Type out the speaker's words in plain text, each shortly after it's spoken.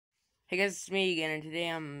Hey guys, it's me again, and today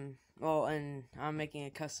I'm making a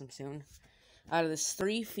custom soon out of this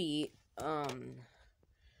 3 feet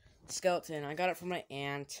skeleton. I got it from my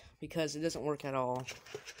aunt because it doesn't work at all.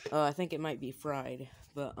 I think it might be fried,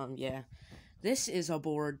 but yeah. This is a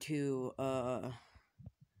board to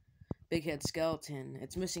Big Head Skeleton.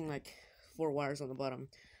 It's missing like 4 wires on the bottom.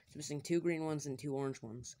 It's missing 2 green ones and 2 orange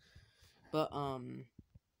ones. But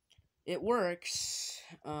it works.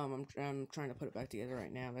 I'm trying to put it back together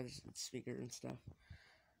right now. There's the speaker and stuff.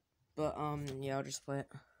 But yeah, I'll just play it.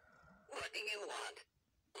 What do you want?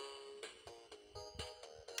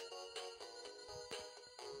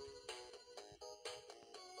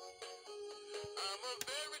 I'm a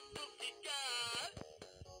very spooky guy.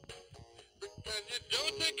 Because you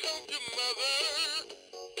don't take home to mother.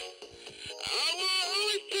 I will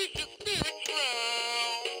always take your spirit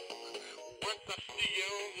round. Once I see you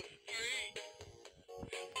on the street.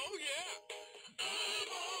 Oh yeah. I'm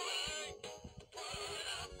alright. What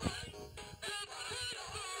I'm right. Everybody's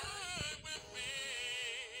alright with me.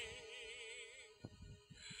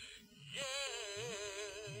 Yeah.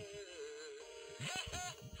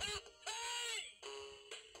 Hey!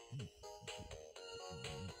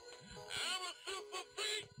 I'm a super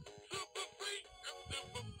freak, a super freak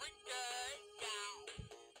guy.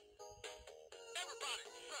 Everybody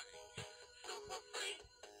say, super freak,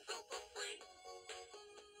 super freak.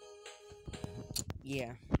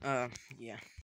 Yeah. Yeah.